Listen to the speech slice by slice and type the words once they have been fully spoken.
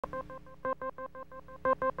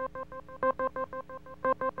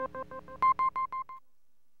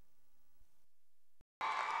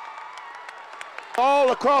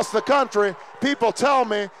All across the country, people tell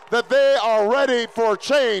me that they are ready for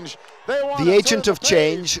change. The agent of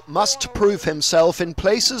change must prove himself in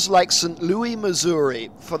places like St. Louis, Missouri,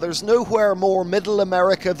 for there's nowhere more middle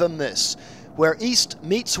America than this. Where east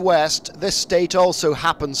meets west, this state also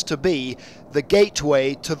happens to be the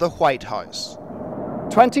gateway to the White House.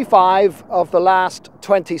 25 of the last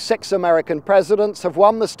 26 American presidents have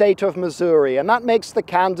won the state of Missouri, and that makes the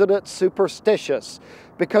candidates superstitious,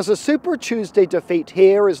 because a Super Tuesday defeat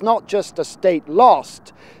here is not just a state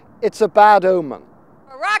lost, it's a bad omen.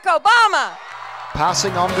 Barack Obama!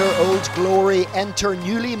 Passing under old glory, enter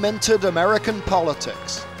newly minted American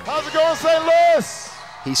politics. How's it going, St. Louis?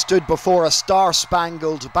 He stood before a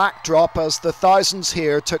star-spangled backdrop as the thousands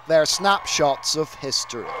here took their snapshots of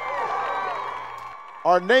history.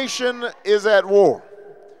 Our nation is at war.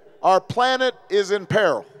 Our planet is in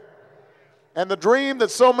peril. And the dream that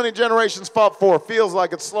so many generations fought for feels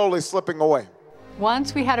like it's slowly slipping away.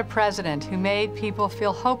 Once we had a president who made people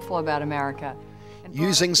feel hopeful about America.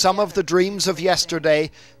 Using some of the dreams of yesterday,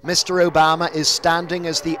 Mr. Obama is standing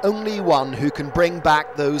as the only one who can bring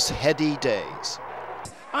back those heady days.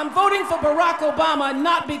 I'm voting for Barack Obama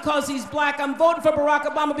not because he's black, I'm voting for Barack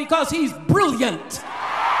Obama because he's brilliant.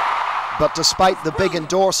 But despite the big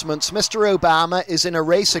endorsements, Mr. Obama is in a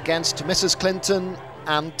race against Mrs. Clinton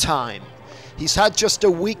and time. He's had just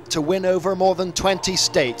a week to win over more than 20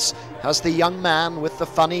 states. Has the young man with the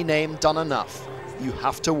funny name done enough? You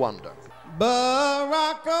have to wonder.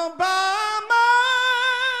 Barack Obama!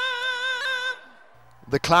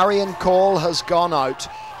 The clarion call has gone out,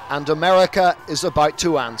 and America is about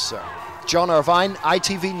to answer. John Irvine,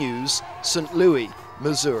 ITV News, St. Louis,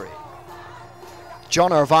 Missouri.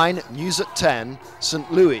 John Irvine, News at 10, St.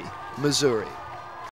 Louis, Missouri.